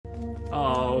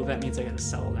Oh, that means I gotta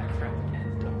sell all that crap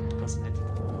again, doesn't it?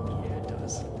 Yeah, it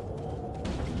does.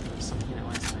 Something that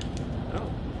last time.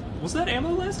 Oh. Was that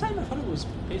ammo last time? I thought it was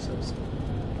pesos.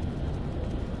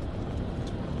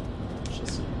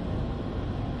 Just... Okay.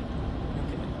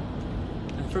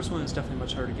 And the first one is definitely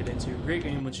much harder to get into. Great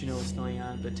game once you know what's going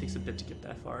on, but it takes a bit to get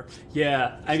that far.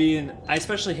 Yeah, I mean, I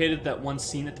especially hated that one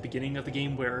scene at the beginning of the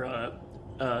game where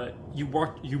you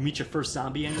meet your first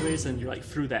zombie anyways, and you're like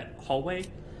through that hallway.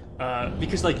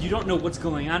 Because like you don't know what's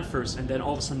going on first, and then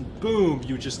all of a sudden, boom,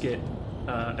 you just get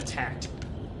attacked.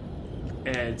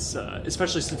 And it's,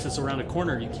 especially since it's around a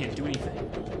corner, you can't do anything.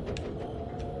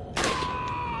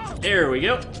 There we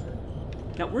go.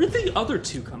 Now, where did the other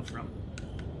two come from?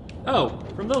 Oh,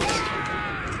 from those.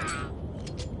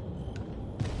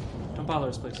 Don't bother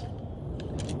us, please.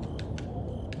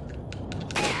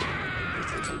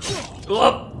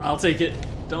 Oh, I'll take it.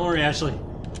 Don't worry, Ashley.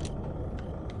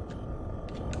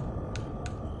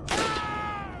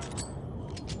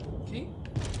 Okay.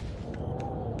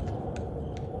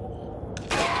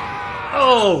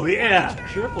 Oh, yeah!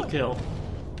 Triple kill.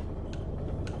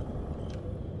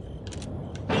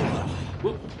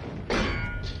 Whoop.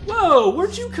 Whoa,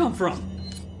 where'd you come from?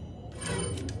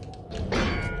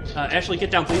 Ashley,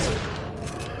 get down, please.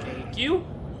 Thank you.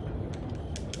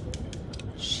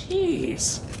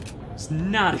 Jeez. Was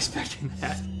not expecting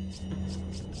that.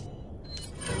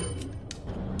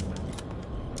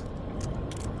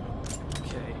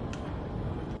 Okay.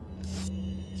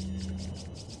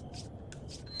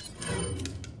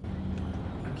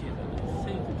 Okay, then I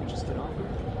think we can just get on.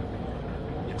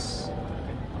 Yes.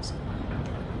 Okay, awesome.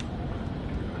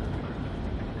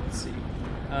 Let's see.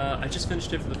 I just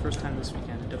finished it for the first time this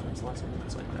weekend. It definitely has lots of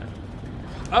moments like that.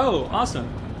 Oh,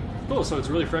 awesome. Cool, so it's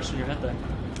really fresh in your head then.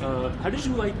 How did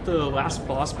you like the last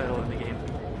boss battle in the game?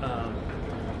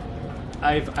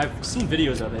 I've seen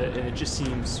videos of it, and it just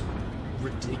seems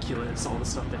ridiculous, all the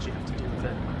stuff that you have to do with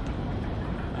it.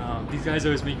 These guys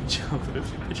always make you jump, but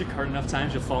if you hit your card enough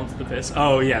times, you'll fall into the abyss.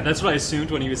 Oh yeah, that's what I assumed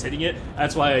when he was hitting it.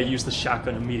 That's why I used the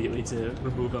shotgun immediately to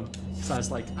remove him. So I was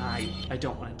like, I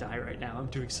don't want to die right now. I'm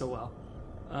doing so well.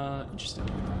 Interesting.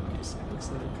 Okay, so it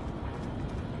looks like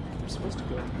we're supposed to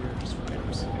go up here just for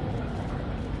items.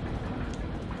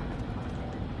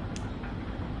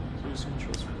 So there's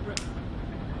controls for the red.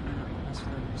 That's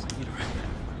what I was thinking.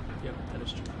 Yep, that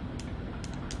is true.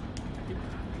 Yep.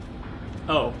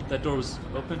 Oh, that door was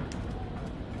open?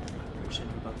 I should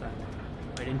know about that.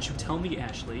 Why didn't you tell me,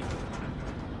 Ashley?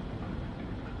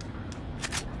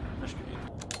 That's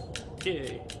good.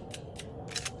 Yay.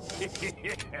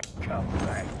 Come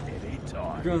back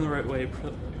anytime. You're going the right way,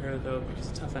 prepare though, because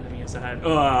a tough enemy is ahead.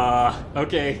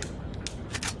 Okay.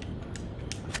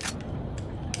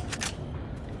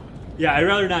 Yeah, I'd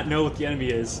rather not know what the enemy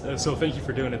is, so thank you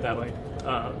for doing it that way.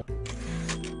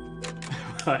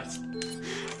 But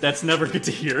that's never good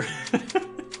to hear.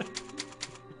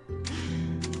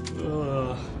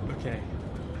 Okay.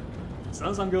 As long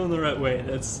as I'm going the right way,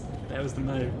 that was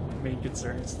my main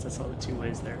concern, since I saw the two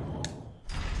ways there.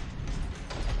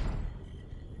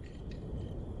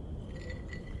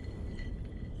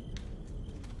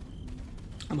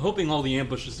 I'm hoping all the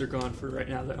ambushes are gone for right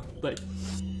now, though. Like,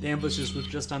 the ambushes were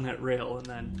just on that rail, and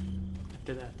then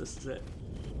after that, this is it.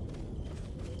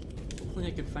 Hopefully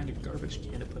I can find a garbage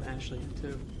can to put Ashley in,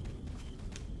 too.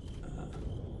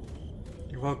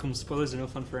 You're welcome. Spoilers are no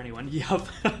fun for anyone. Yup.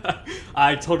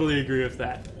 I totally agree with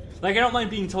that. Like, I don't mind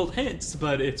being told hints,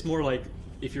 but it's more like,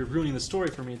 if you're ruining the story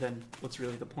for me, then what's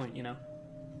really the point, you know?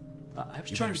 I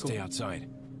was trying to stay outside.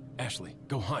 Ashley,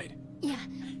 go hide. Yeah.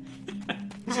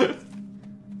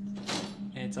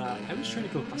 And I was trying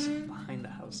to go behind the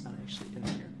house, not actually in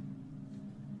here.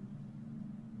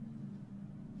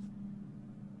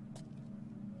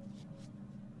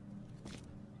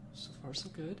 So far, so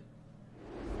good.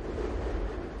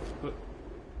 But...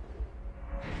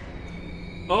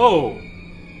 Oh!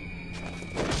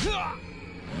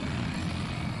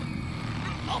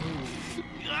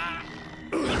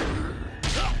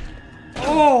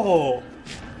 Oh!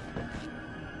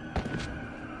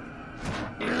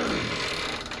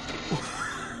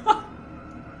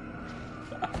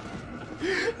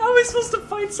 How am I supposed to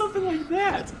fight something like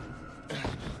that?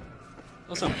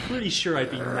 Also, I'm pretty sure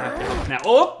I'd be knocked out now.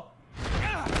 Oh!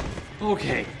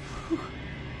 Okay.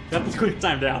 Got the quick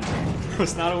time down. I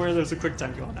was not aware there was a quick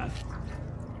time going on.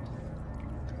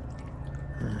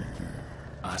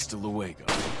 Hasta luego.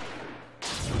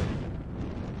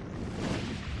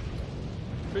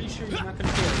 Pretty sure he's not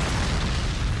gonna kill it.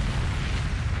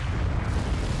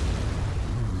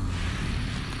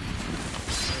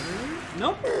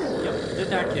 Nope. Yep, did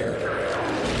that kid.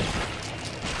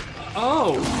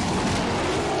 Oh!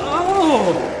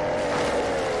 Oh!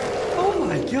 Oh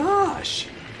my gosh!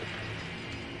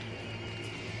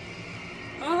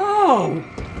 Oh!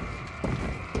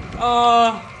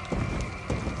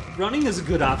 Running is a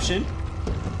good option.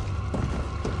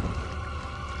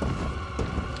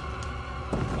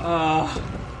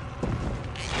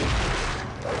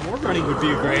 More running would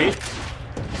be great.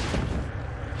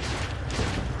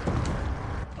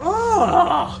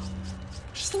 Oh!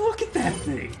 Just look at that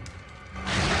thing.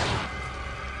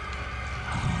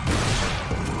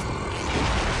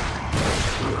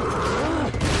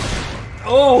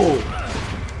 Oh!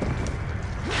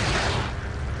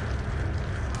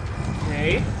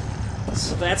 Okay.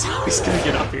 So that's how he's gonna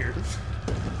get up here. Is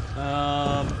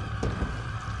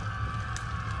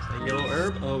that yellow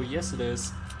herb? Oh, yes it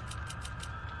is.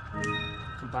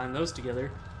 Combine those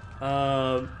together.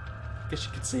 Guess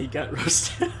you could say he got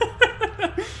roasted.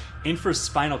 Aim for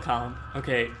spinal column.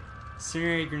 Okay.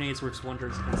 Incendiary grenades works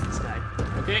wonders against this guy.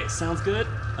 Okay, sounds good.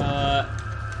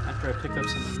 After I pick up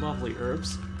some lovely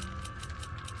herbs.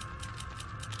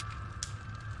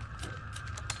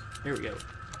 There we go.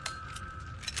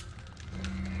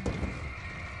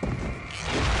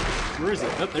 Where is he?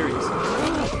 Oh, there he is.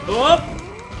 Oh!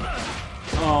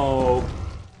 Oh.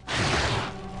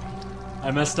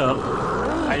 I messed up.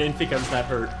 I didn't think I was that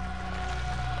hurt.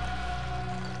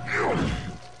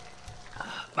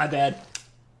 My bad.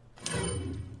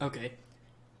 Okay.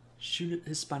 Shoot at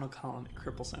his spinal column, it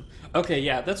cripples him. Okay,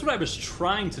 yeah, that's what I was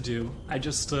trying to do. I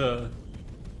just,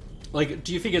 like,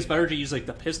 do you think it's better to use, like,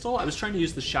 the pistol? I was trying to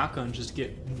use the shotgun just to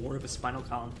get more of a spinal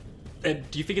column. Do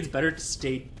you think it's better to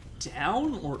stay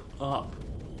down or up?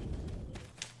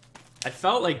 I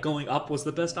felt like going up was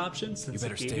the best option since You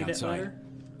better it gave stay me that outside. ladder.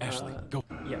 Ashley, go.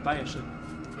 Yeah, bye, Ashley.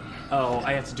 Oh,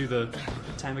 I have to do the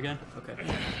time again? Okay.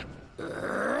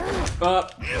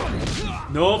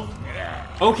 Nope.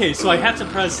 Okay, so I have to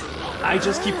press... I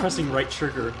just keep pressing right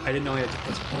trigger. I didn't know I had to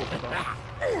press both.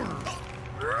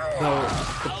 So,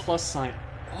 the plus sign...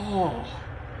 Oh.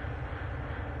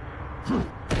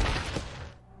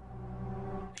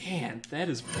 Man, that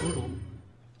is brutal.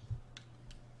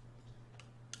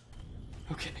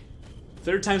 Okay.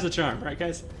 Third time's the charm, right,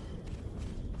 guys?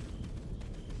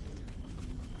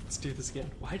 Let's do this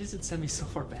again. Why does it send me so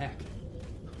far back?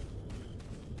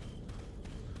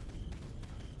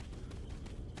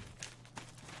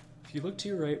 If you look to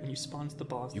your right when you spawn to the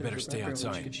boss, You better there's a stay red arrow which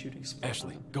outside. you can shoot and explode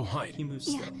Ashley, on him. go hide. He moves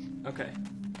slow. Okay.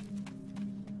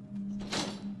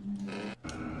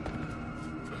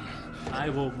 I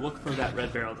will look for that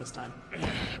red barrel this time.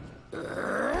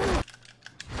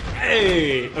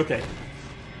 Hey! Okay.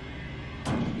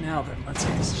 Now then, let's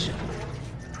get this shit.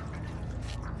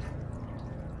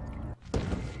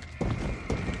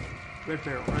 Red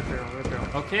barrel, red barrel, red barrel.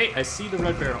 Okay, I see the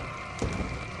red barrel.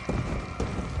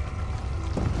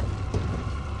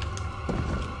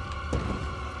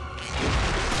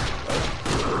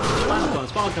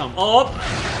 Spawn come. Oh!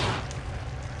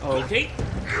 Okay.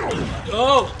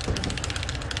 Oh!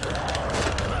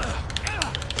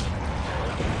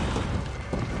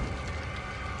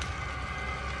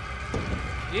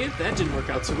 Yeah, that didn't work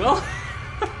out so well.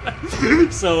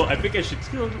 So I think I should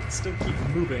still keep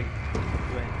moving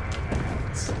when that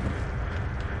happens.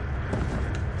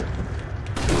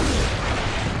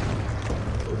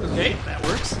 Okay, that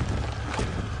works.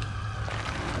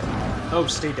 Oh,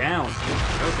 stay down.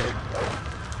 Okay.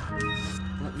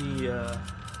 Let me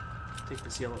take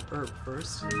this yellow herb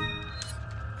first.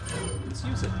 Let's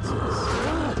use it.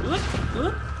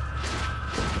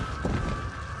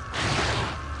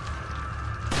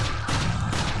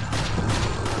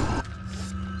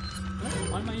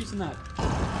 Why am I using that?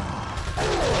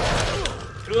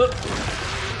 Ooh,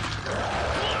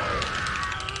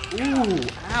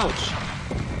 ouch.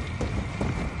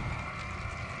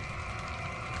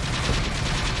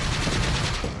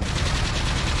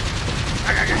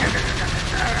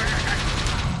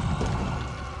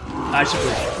 I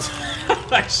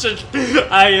should move.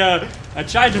 I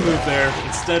tried to move there.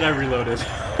 Instead, I reloaded.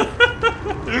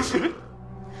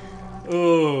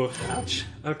 Oh, ouch.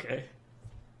 Okay.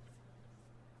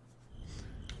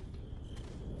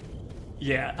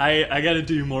 Yeah, I gotta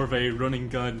do more of a running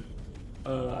gun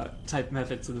type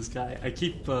method to this guy. I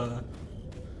keep I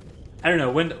don't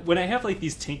know, when I have like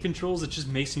these tank controls, it just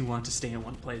makes me want to stay in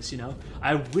one place, you know?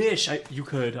 I wish you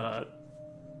could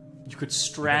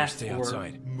strap stay or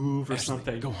outside. move or Ashley,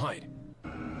 something. go hide.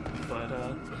 But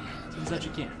turns out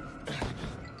you can't.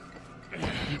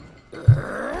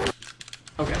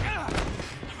 Okay.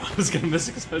 I was gonna miss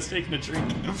it because I was taking a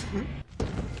drink.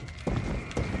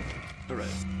 Alright.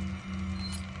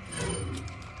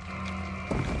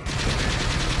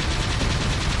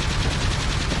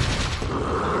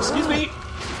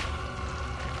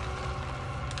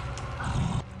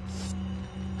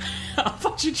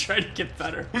 Watch you try to get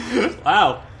better.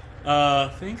 Wow.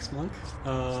 Thanks, Monk.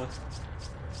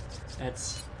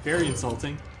 That's very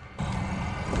insulting.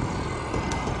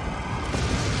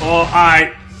 Oh,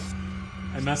 I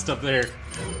messed up there.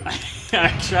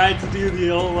 I tried to do the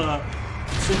old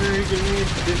incendiary grenade.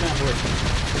 It did not work.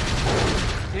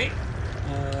 Okay.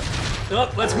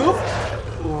 Oh, let's move.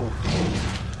 Oh.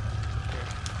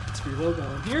 Let's reload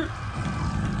down here.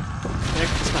 Back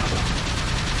to spawn.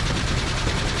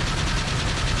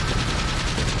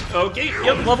 Okay,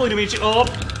 yep, lovely to meet you. Oh,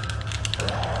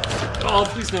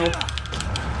 please no.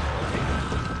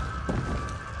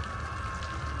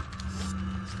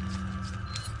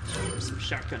 There's some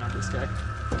shotgun on this guy.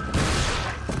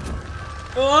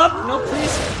 Oh, no,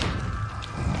 please.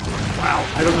 Wow,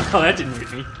 I don't know how that didn't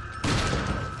hit me.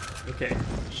 Okay,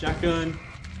 shotgun,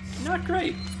 not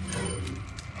great.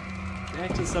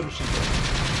 Back to the submachine gun.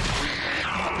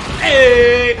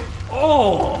 Hey!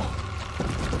 Oh!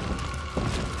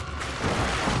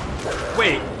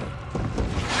 Wait.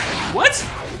 What?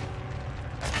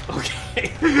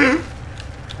 Okay.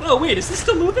 Oh, wait, is this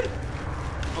still moving?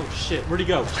 Oh, shit, where'd he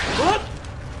go? What?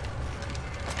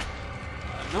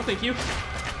 No, thank you.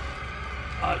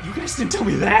 You guys didn't tell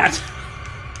me that.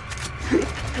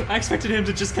 I expected him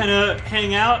to just kind of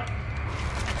hang out.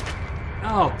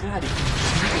 Oh, God, he can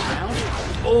just move around?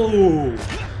 Oh!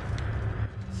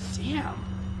 Damn.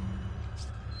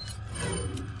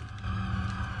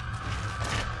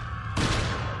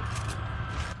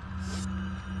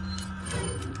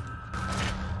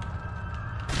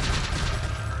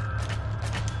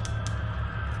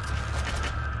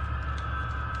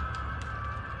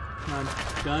 Come on,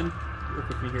 gun. Work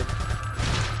with me here.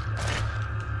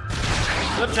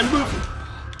 Oh, time to move!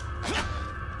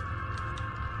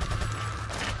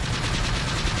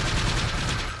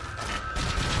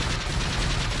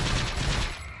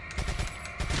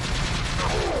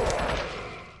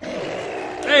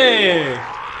 Hey!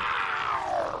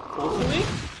 Hopefully?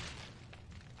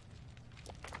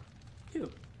 Ew.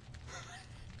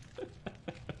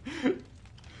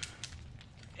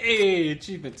 Hey,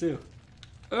 achievement too.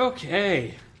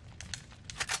 Okay.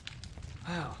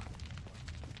 Wow.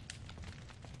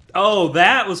 Oh,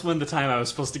 that was when the time I was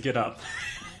supposed to get up.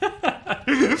 That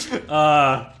would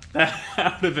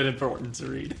have been important to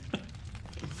read.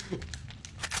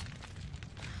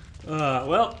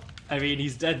 Well, I mean,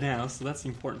 he's dead now, so that's the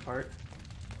important part.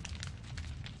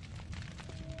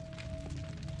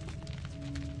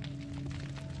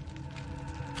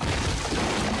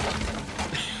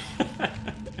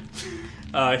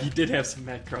 He did have some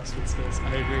mad CrossFit skills,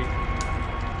 I agree.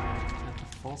 Not the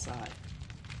false eye.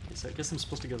 Okay, so I guess I'm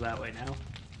supposed to go that way now.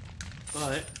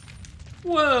 But...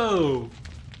 Whoa!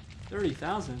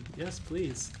 30,000. Yes,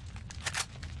 please.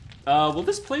 Will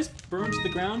this place burn to the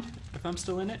ground if I'm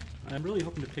still in it? I'm really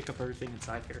hoping to pick up everything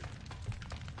inside here.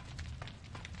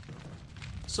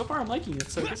 So far I'm liking it,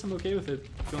 so I guess I'm okay with it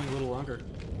going a little longer.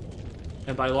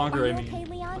 And by longer, I mean okay,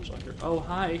 Leon? much longer. Oh,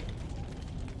 hi.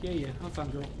 Yeah, I'm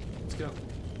fine, girl. Let's go.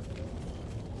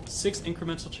 6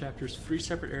 incremental chapters, 3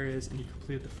 separate areas, and you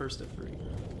completed the first of 3.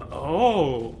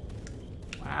 Oh!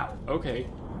 Wow, okay.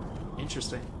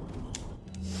 Interesting.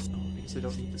 Oh, I guess I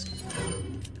don't need this kind of...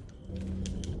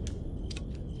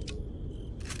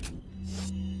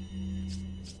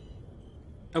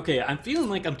 Okay, I'm feeling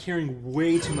like I'm carrying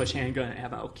way too much handgun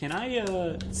ammo. Can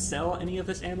I sell any of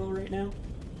this ammo right now?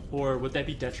 Or would that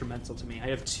be detrimental to me? I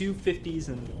have 2 50s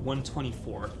and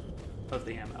 124 of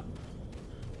the ammo.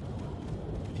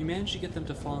 If you manage to get them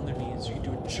to fall on their knees, you can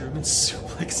do a German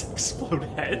suplex and explode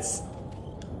heads.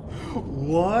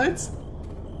 What?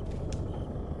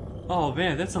 Oh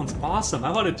man, that sounds awesome.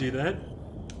 I want to do that.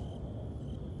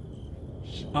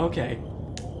 Okay.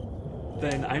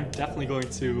 Then I'm definitely going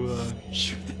to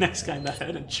shoot the next guy in the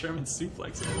head and German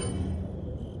suplex him.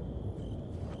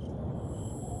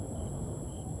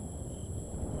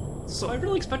 So I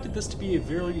really expected this to be a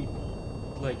very,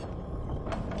 like,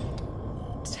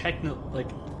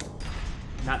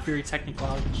 not very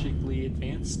technologically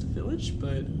advanced village,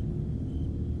 but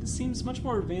this seems much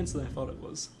more advanced than I thought it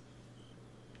was.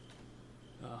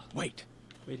 Wait.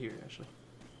 Wait here, actually.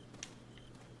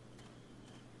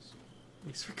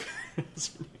 Thanks for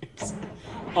names.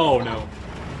 Oh no.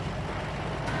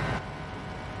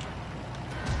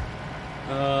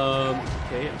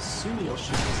 Okay, I'm assuming I'll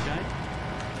shoot this guy.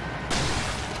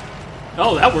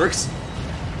 Oh, that works.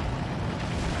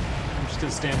 I'm just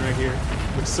gonna stand right here.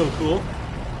 Looks so cool.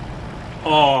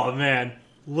 Oh man,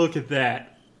 look at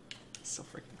that. So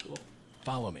freaking cool.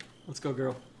 Follow me. Let's go,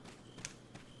 girl.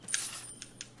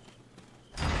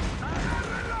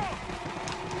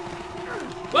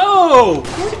 Whoa!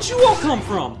 Where did you all come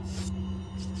from?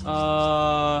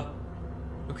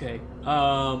 Okay.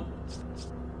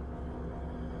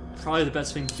 Probably the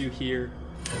best thing to do here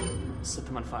is set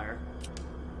them on fire.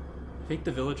 Fake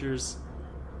the villagers.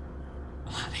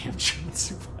 Oh, they have German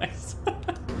suplex.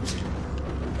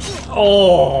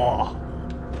 Oh!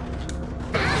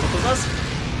 Both of us?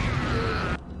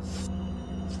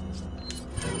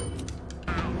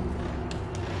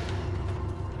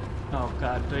 Oh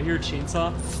god, did I hear a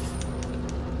chainsaw?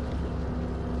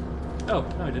 Oh,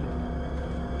 no I didn't.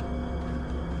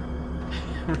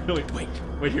 Really?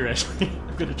 Wait here, Ashley.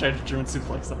 I'm gonna try to German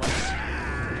suplex someone.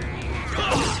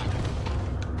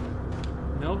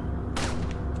 Nope.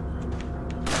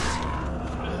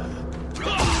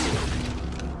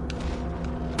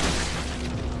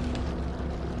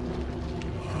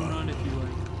 Come on if you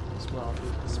like as well.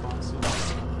 Spawn soon.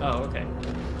 Oh, okay.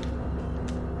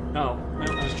 Oh, no,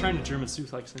 I was trying to German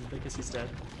suplex him, but I guess he's dead.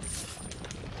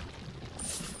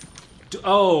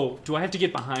 Do I have to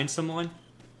get behind someone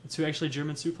to actually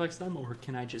German suplex them, or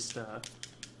can I just,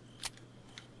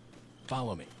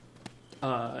 Follow me.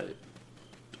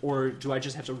 or do I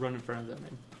just have to run in front of them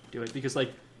and do it? Because, like,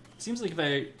 it seems like if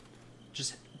I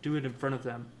just do it in front of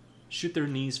them, shoot their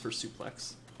knees for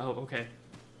suplex. Oh, okay.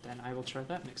 Then I will try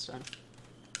that next time.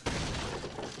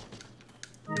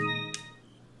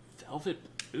 Velvet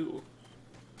Blue.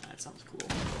 That sounds cool.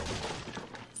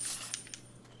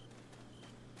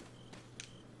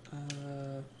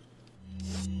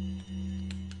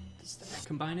 Does that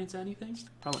combine into anything?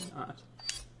 Probably not.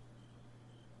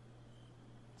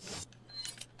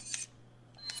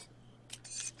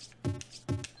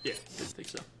 Yeah, didn't think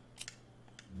so.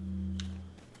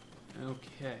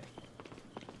 Okay.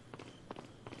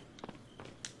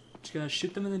 Just gotta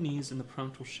shoot them in the knees and the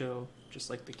prompt will show, just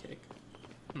like the kick.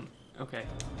 Okay.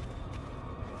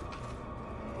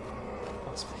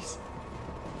 Pause, please.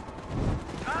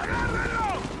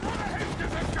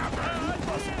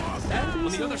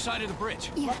 On the other side of the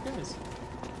bridge. Yeah. What is?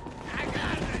 I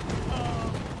got it.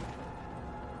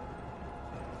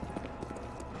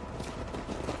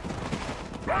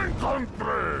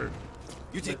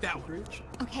 You take that one. Bridge?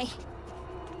 Okay.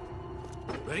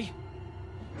 Ready?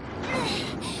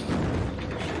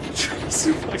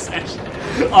 Suplex action.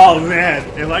 Oh man,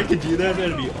 if I could do that,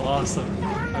 that'd be awesome.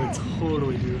 I would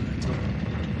totally do that.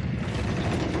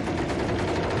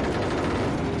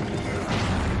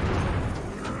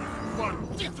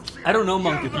 I don't know,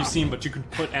 Monk, if you've seen, but you can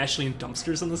put Ashley in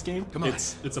dumpsters in this game. Come on.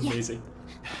 It's amazing.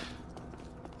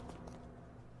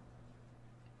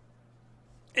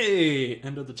 Hey,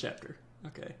 end of the chapter.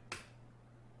 Okay.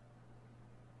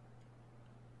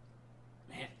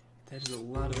 Man, that is a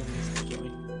lot of enemies to kill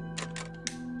me.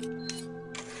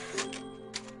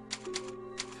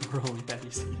 We're only that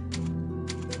easy.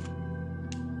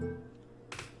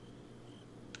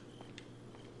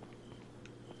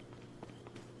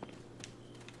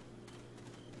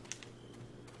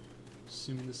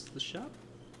 Assuming this is the shop?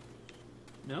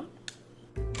 No?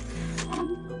 Oh, well, I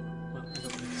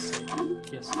don't need to say.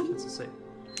 Yes, that's a save.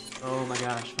 Oh my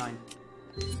gosh, fine.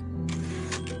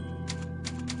 Okay.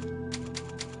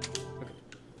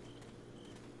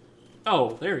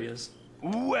 Oh, there he is.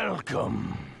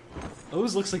 Welcome.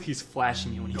 Always looks like he's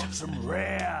flashing you when he Got does some that.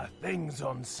 rare things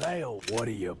on sale. What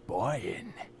are you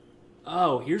buying?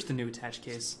 Oh, here's the new attach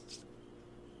case.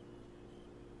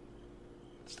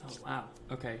 Oh, wow.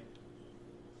 Okay.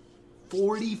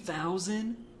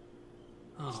 40,000?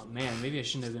 Oh man, maybe I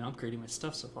shouldn't have been upgrading my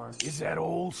stuff so far. Is that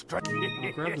all straight?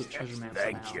 I'll grab the treasure map for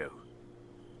Thank now. you.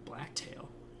 Blacktail.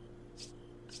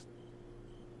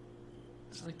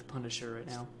 I like the Punisher right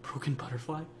now. Broken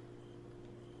Butterfly.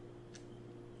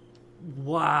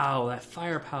 Wow, that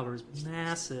firepower is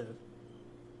massive.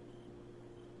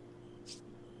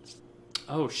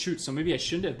 Oh shoot, so maybe I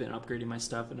shouldn't have been upgrading my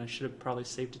stuff and I should have probably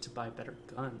saved it to buy better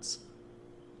guns.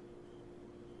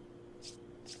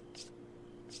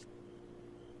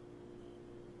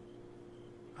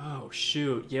 Oh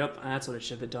shoot, yep, that's what I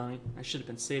should have done. I should have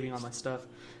been saving all my stuff.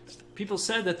 People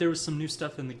said that there was some new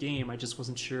stuff in the game, I just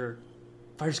wasn't sure.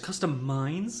 Fires custom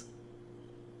mines?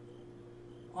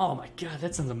 Oh my god,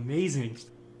 that sounds amazing.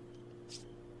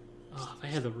 Oh, if I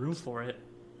had the room for it.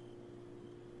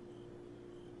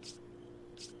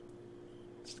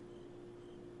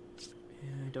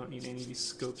 Yeah, I don't need any of these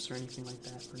scopes or anything like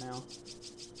that for now.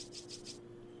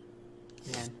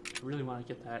 Man, I really want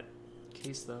to get that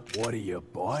case though. What are you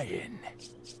buying?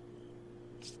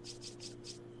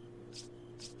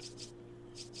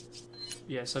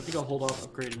 Yeah, so I think I'll hold off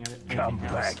upgrading it. Come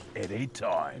back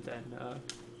anytime. And then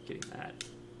getting that.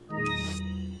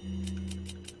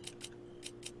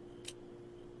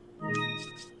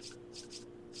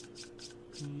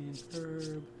 And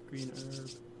herb.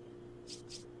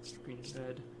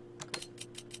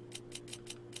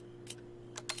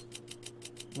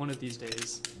 One of these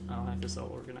days, I'll have this all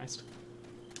organized.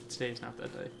 Today is not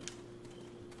that day.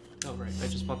 Oh, right. I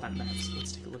just bought that map, so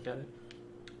let's take a look at it.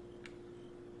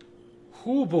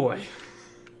 Oh, boy.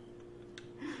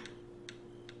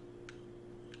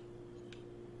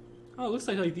 Oh, it looks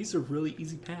like these are really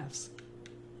easy paths.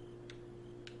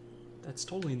 That's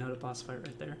totally not a boss fight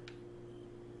right there.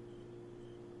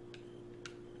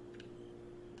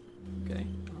 Okay,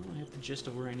 well, I have the gist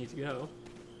of where I need to go.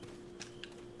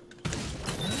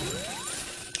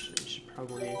 Actually, I should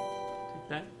probably take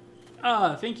that.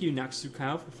 Ah, thank you,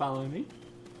 Naxukao, for following me.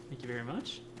 Thank you very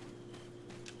much.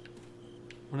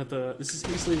 This is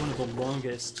easily one of the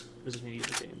longest Resident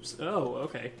Evil games. Oh,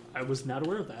 okay. I was not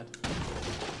aware of that.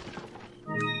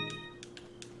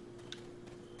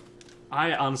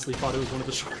 I honestly thought it was one of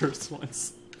the shortest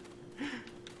ones. I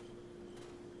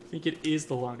think it is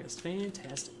the longest.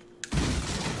 Fantastic.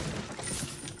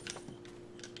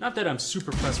 Not that I'm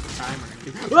super pressed for time or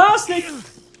anything. Oh, Snake!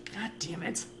 God damn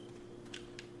it.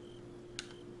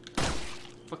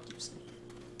 Fuck you, Snake.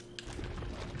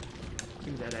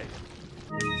 Give me that egg.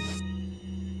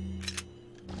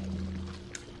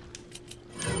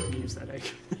 Use that egg.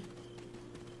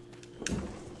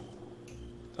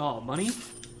 Oh, money?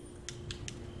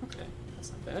 Okay,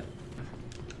 that's not bad.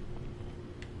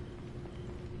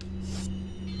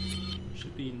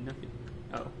 Should be nothing.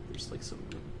 Oh, there's like some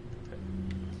room. Okay.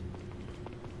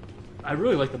 I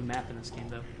really like the map in this game,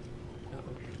 though.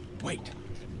 Uh-oh. Wait.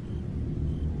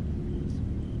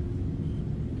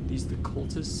 These the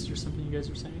cultists or something you guys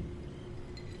were saying?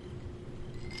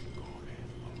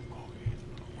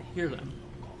 I hear them.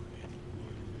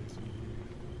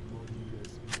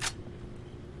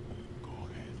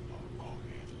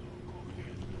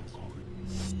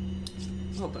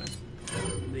 Well done.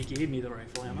 They gave me the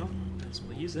rifle ammo. Might as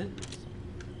well use it.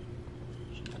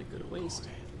 Should not go to waste.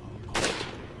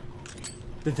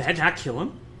 Did that not kill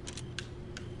him?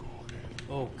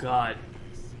 Oh god.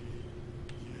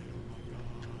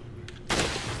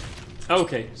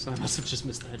 Okay, so I must have just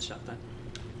missed the headshot then.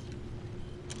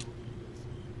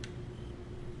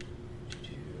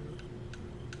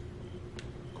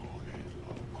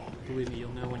 Believe me,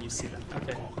 you'll know when you see them.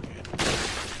 Okay.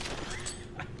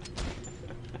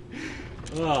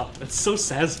 Oh, that's so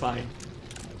satisfying.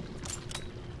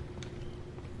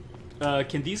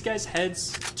 Can these guys'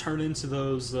 heads turn into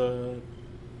those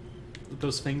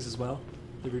things as well?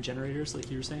 The regenerators, like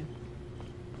you were saying?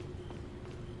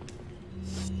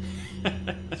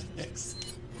 Thanks.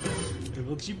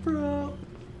 MLG Pro!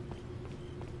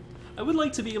 I would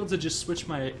like to be able to just switch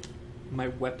my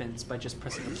weapons by just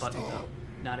pressing a button, though.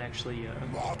 Not actually,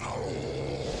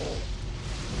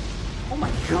 Oh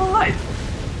my god!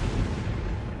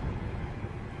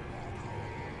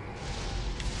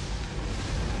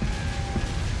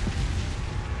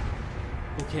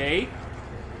 Okay.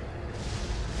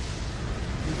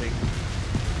 Moving.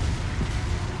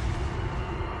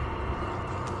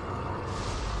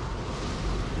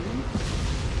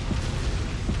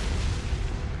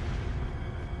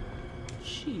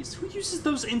 Jeez, who uses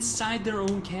those inside their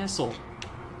own castle?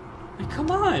 Like, come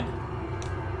on!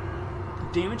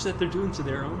 The damage that they're doing to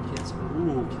their own castle.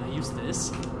 Ooh, can I use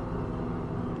this?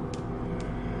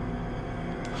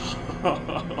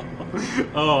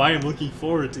 Oh, I am looking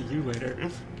forward to you later.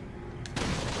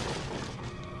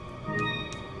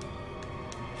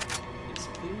 Yes,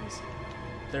 please.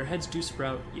 Their heads do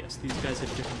sprout. Yes, these guys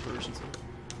have different versions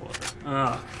of water.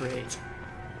 Ah, great.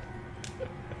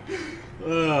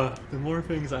 The more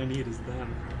things I need is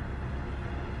them.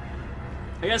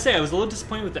 I gotta say, I was a little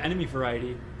disappointed with the enemy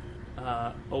variety.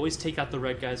 Always take out the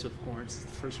red guys with horns. It's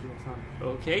the first rule of thumb.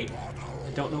 Okay. I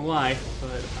don't know why,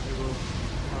 but I will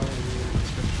follow the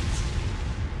instructions.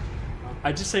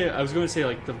 I was going to say,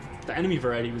 like, the enemy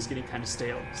variety was getting kind of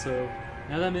stale. So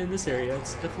now that I'm in this area,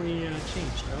 it's definitely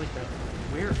changed. I like that.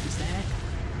 Where is that?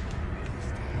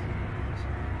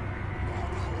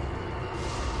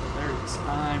 Oh, there it is.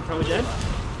 I'm probably dead.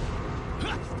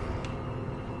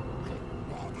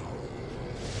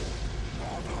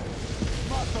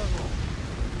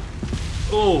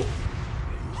 Oh!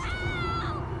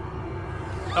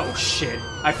 Oh shit.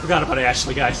 I forgot about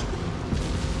Ashley, guys.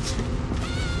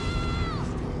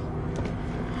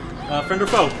 Friend or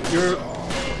foe? You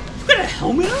got a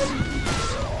helmet on?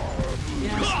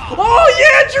 Yes. Oh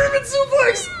yeah! German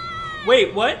suplex!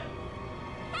 Wait, what?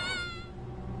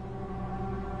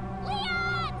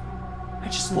 I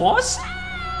just lost?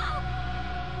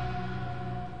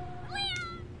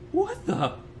 What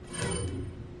the?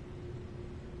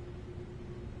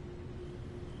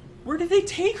 Where did they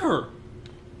take her?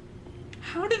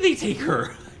 How did they take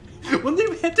her? Wouldn't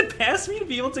they have to pass me to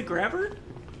be able to grab her?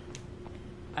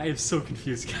 I am so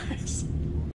confused, guys.